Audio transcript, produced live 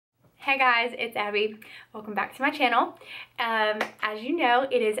Hey guys, it's Abby. Welcome back to my channel. As you know,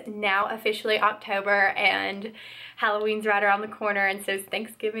 it is now officially October and Halloween's right around the corner, and so is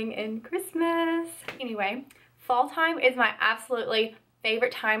Thanksgiving and Christmas. Anyway, fall time is my absolutely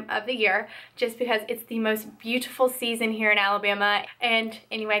favorite time of the year just because it's the most beautiful season here in Alabama. And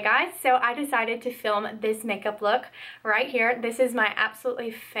anyway guys, so I decided to film this makeup look right here. This is my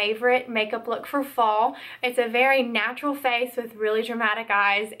absolutely favorite makeup look for fall. It's a very natural face with really dramatic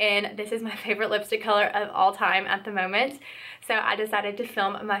eyes, and this is my favorite lipstick color of all time at the moment. So I decided to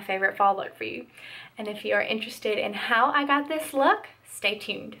film my favorite fall look for you. And if you are interested in how I got this look, stay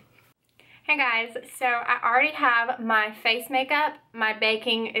tuned. Hey guys, so I already have my face makeup, my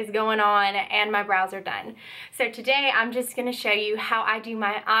baking is going on, and my brows are done. So today I'm just going to show you how I do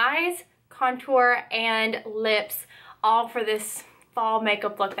my eyes, contour, and lips, all for this fall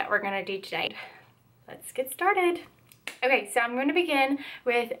makeup look that we're going to do today. Let's get started. Okay, so I'm going to begin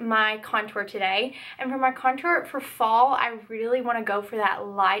with my contour today, and for my contour for fall, I really want to go for that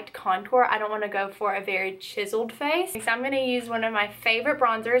light contour. I don't want to go for a very chiseled face. So I'm going to use one of my favorite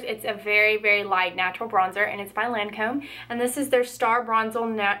bronzers. It's a very, very light natural bronzer, and it's by Lancome, and this is their Star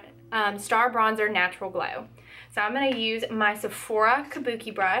Bronzer Natural Glow. So I'm going to use my Sephora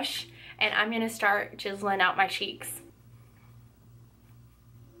Kabuki brush, and I'm going to start chiseling out my cheeks.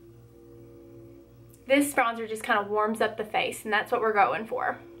 This bronzer just kind of warms up the face, and that's what we're going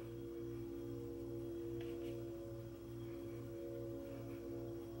for.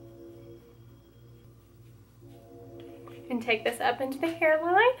 And take this up into the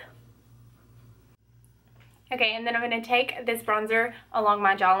hairline. Okay, and then I'm going to take this bronzer along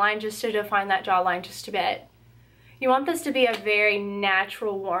my jawline just to define that jawline just a bit. You want this to be a very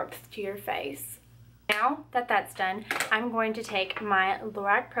natural warmth to your face. Now that that's done, I'm going to take my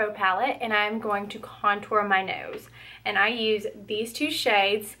Lorac Pro palette and I'm going to contour my nose. And I use these two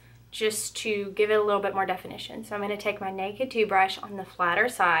shades just to give it a little bit more definition. So I'm going to take my Naked 2 brush on the flatter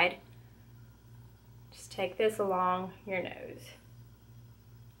side. Just take this along your nose.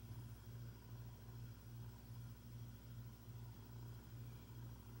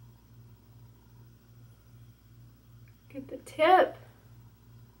 Get the tip.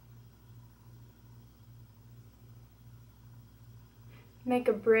 Make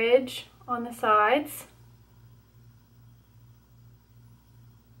a bridge on the sides.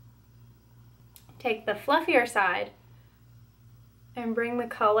 Take the fluffier side and bring the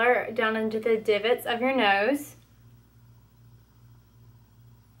color down into the divots of your nose.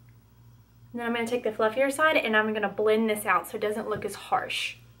 And then I'm going to take the fluffier side and I'm going to blend this out so it doesn't look as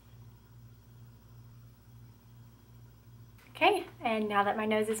harsh. Okay, and now that my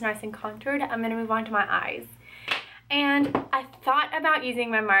nose is nice and contoured, I'm going to move on to my eyes. And I thought about using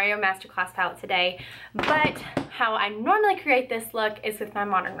my Mario Masterclass palette today, but how I normally create this look is with my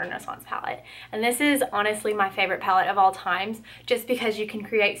Modern Renaissance palette. And this is honestly my favorite palette of all times, just because you can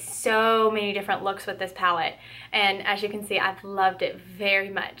create so many different looks with this palette. And as you can see, I've loved it very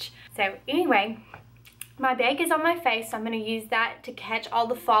much. So anyway, my bake is on my face, so I'm going to use that to catch all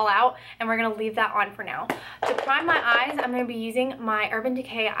the fallout, and we're going to leave that on for now. To prime my eyes, I'm going to be using my Urban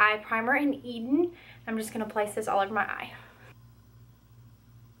Decay Eye Primer in Eden. I'm just going to place this all over my eye.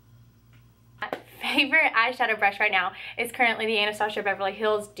 My favorite eyeshadow brush right now is currently the Anastasia Beverly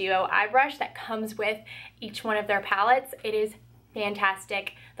Hills Duo Eye Brush that comes with each one of their palettes. It is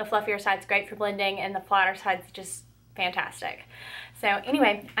fantastic. The fluffier side's great for blending, and the flatter side's just fantastic. So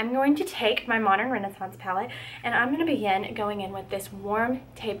anyway, I'm going to take my Modern Renaissance palette and I'm going to begin going in with this warm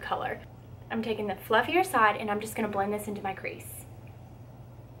taupe color. I'm taking the fluffier side and I'm just going to blend this into my crease.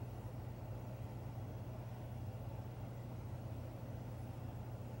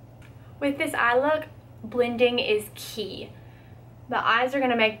 With this eye look, blending is key. The eyes are going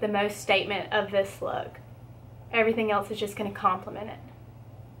to make the most statement of this look. Everything else is just going to complement it.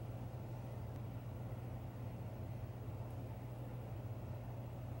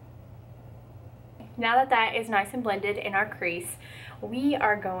 Now that that is nice and blended in our crease, we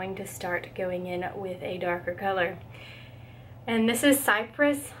are going to start going in with a darker color. And this is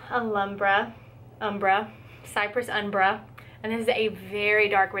Cypress Umbra, and this is a very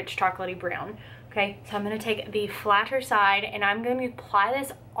dark, rich chocolatey brown. Okay, so I'm going to take the flatter side and I'm going to apply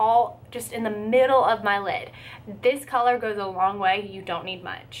this all just in the middle of my lid. This color goes a long way, you don't need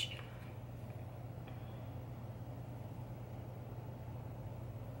much.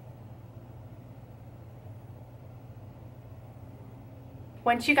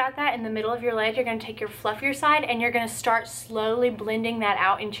 Once you got that in the middle of your lid, you're going to take your fluffier side and you're going to start slowly blending that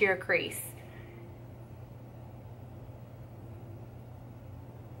out into your crease.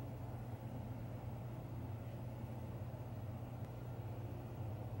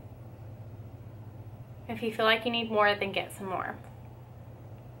 If you feel like you need more, then get some more.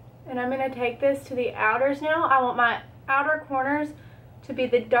 And I'm going to take this to the outers now. I want my outer corners to be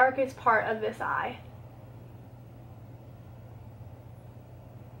the darkest part of this eye.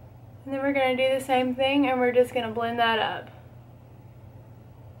 And then we're going to do the same thing, and we're just going to blend that up.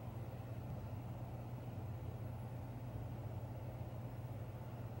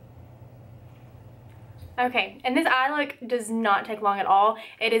 Okay, and this eye look does not take long at all.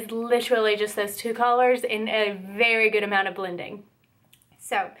 It is literally just those two colors in a very good amount of blending.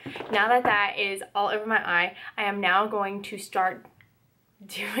 So now that that is all over my eye, I am now going to start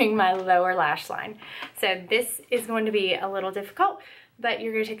doing my lower lash line. So this is going to be a little difficult, but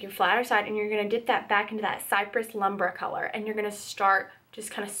you're going to take your flatter side and you're going to dip that back into that Cypress Lumber color, and you're going to start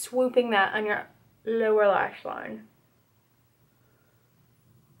just kind of swooping that on your lower lash line.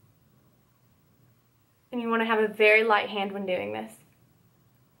 And you want to have a very light hand when doing this.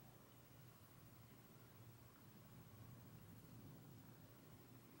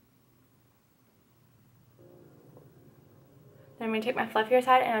 Then I'm going to take my fluffier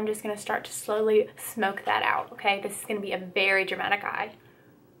side and I'm just going to start to slowly smoke that out, okay? This is going to be a very dramatic eye.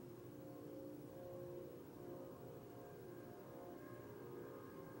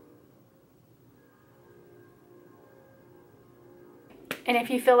 And if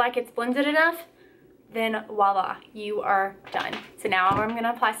you feel like it's blended enough, then voila, you are done. So now I'm going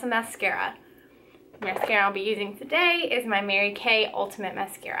to apply some mascara. The mascara I'll be using today is my Mary Kay Ultimate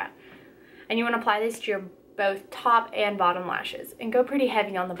Mascara. And you want to apply this to your both top and bottom lashes and go pretty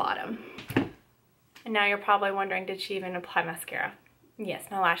heavy on the bottom. And now you're probably wondering, did she even apply mascara? Yes,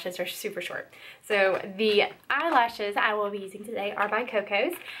 my lashes are super short. So the eyelashes I will be using today are by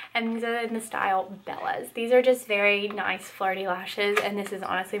Coco's, and these are in the style Bellas. These are just very nice flirty lashes, and this is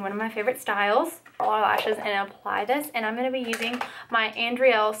honestly one of my favorite styles. All our lashes, and apply this, and I'm going to be using my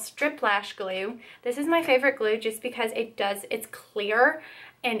Andriel Strip Lash Glue. This is my favorite glue just because it's clear,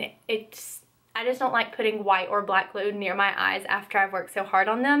 and I just don't like putting white or black glue near my eyes after I've worked so hard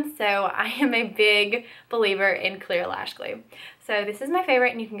on them. So I am a big believer in clear lash glue. So this is my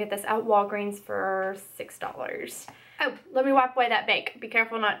favorite, and you can get this at Walgreens for $6. Oh, let me wipe away that bake. Be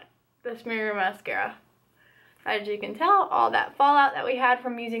careful not to smear your mascara. As you can tell, all that fallout that we had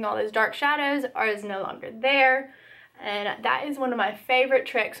from using all those dark shadows is no longer there. And that is one of my favorite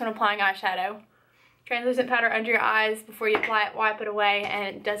tricks when applying eyeshadow. Translucent powder under your eyes before you apply it, wipe it away, and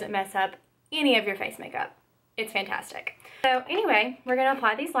it doesn't mess up any of your face makeup. It's fantastic. So anyway, we're gonna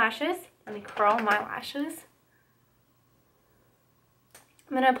apply these lashes. Let me curl my lashes.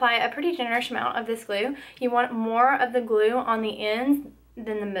 I'm gonna apply a pretty generous amount of this glue. You want more of the glue on the ends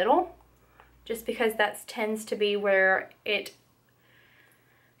than the middle, just because that tends to be where it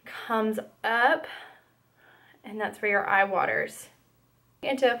comes up, and that's where your eye waters.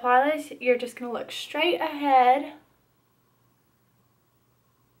 And to apply this, you're just gonna look straight ahead.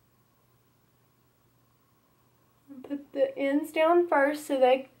 Put the ends down first so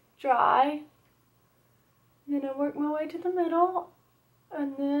they dry. And then I work my way to the middle,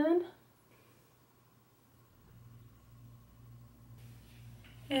 and then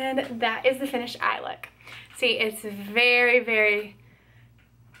that is the finished eye look. See, it's very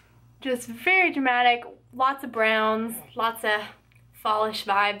just very dramatic, lots of browns, lots of fallish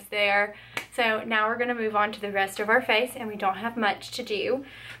vibes there. So now we're gonna move on to the rest of our face, and we don't have much to do.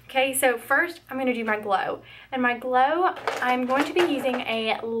 Okay, so first I'm gonna do my glow. And my glow, I'm going to be using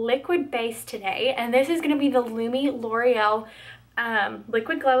a liquid base today, and this is gonna be the Lumi L'Oreal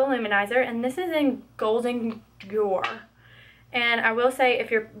Liquid Glow Illuminizer, and this is in Golden Gore. And I will say, if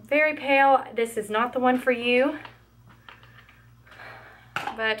you're very pale, this is not the one for you,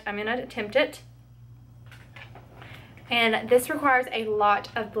 but I'm gonna attempt it. And this requires a lot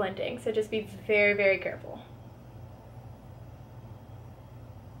of blending, so just be very careful.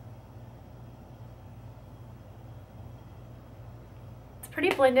 It's pretty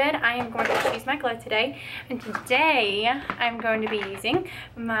blended. I am going to choose my glow today, and today I'm going to be using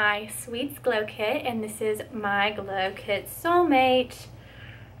my Sweets Glow Kit, and this is my Glow Kit Soulmate.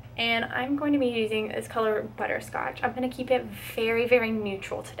 And I'm going to be using this color Butterscotch. I'm going to keep it very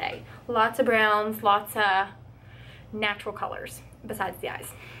neutral today. Lots of browns, lots of natural colors besides the eyes.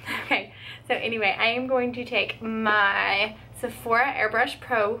 Okay, so anyway, I am going to take my Sephora Airbrush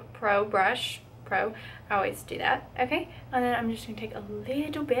Pro brush. I always do that. Okay, and then I'm just going to take a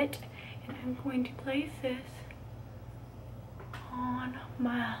little bit, and I'm going to place this on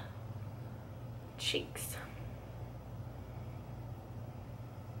my cheeks.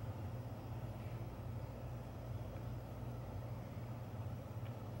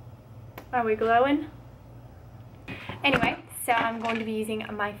 Are we glowing? Anyway, So I'm going to be using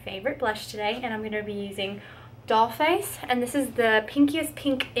my favorite blush today, and I'm going to be using Dollface, and this is the pinkiest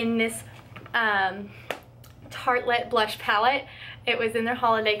pink in this Tartelette blush palette. It was in their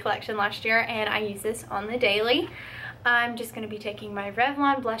holiday collection last year, and I use this on the daily. I'm just going to be taking my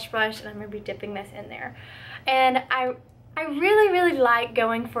Revlon blush brush, and I'm going to be dipping this in there. And I really like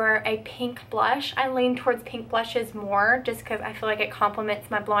going for a pink blush. I lean towards pink blushes more just because I feel like it complements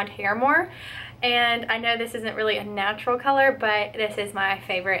my blonde hair more. And I know this isn't really a natural color, but this is my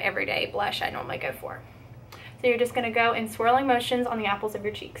favorite everyday blush I normally go for. So you're just going to go in swirling motions on the apples of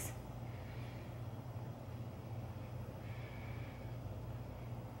your cheeks.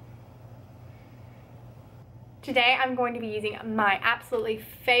 Today I'm going to be using my absolutely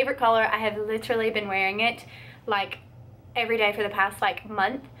favorite color. I have literally been wearing it like every day for the past like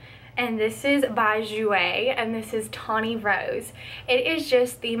month, and this is by Jouer, and this is Tawny Rose. It is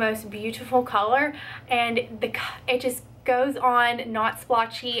just the most beautiful color, and it just goes on not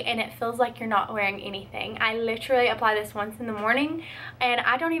splotchy, and it feels like you're not wearing anything. I literally apply this once in the morning, and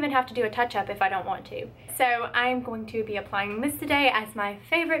I don't even have to do a touch-up if I don't want to. So I'm going to be applying this today as my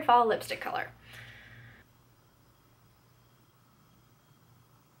favorite fall lipstick color.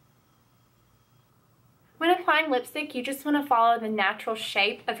 When applying lipstick, you just want to follow the natural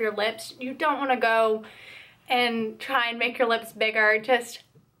shape of your lips. You don't want to go and try and make your lips bigger. Just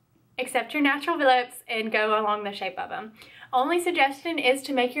accept your natural lips and go along the shape of them. Only suggestion is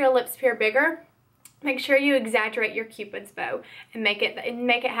to make your lips appear bigger. Make sure you exaggerate your Cupid's bow and make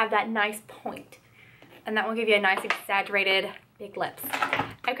it have that nice point. And that will give you a nice exaggerated big lips.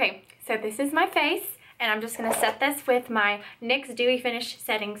 Okay, so this is my face. And I'm just going to set this with my NYX Dewy Finish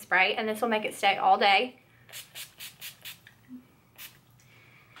Setting Spray. And this will make it stay all day.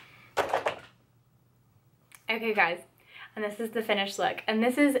 Okay guys, and this is the finished look, and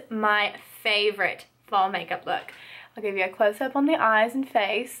this is my favorite fall makeup look. I'll give you a close-up on the eyes and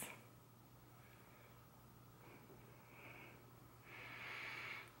face.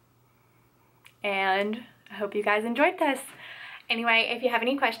 And I hope you guys enjoyed this. Anyway, if you have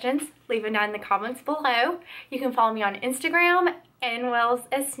any questions, leave them down in the comments below. You can follow me on Instagram and well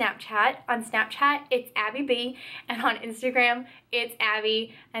as Snapchat. On Snapchat, it's Abby B, and on Instagram, it's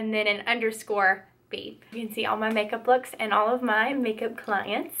Abby and then an _ B. You can see all my makeup looks and all of my makeup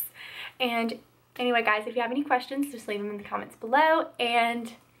clients. And anyway, guys, if you have any questions, just leave them in the comments below,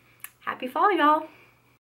 and happy fall, y'all.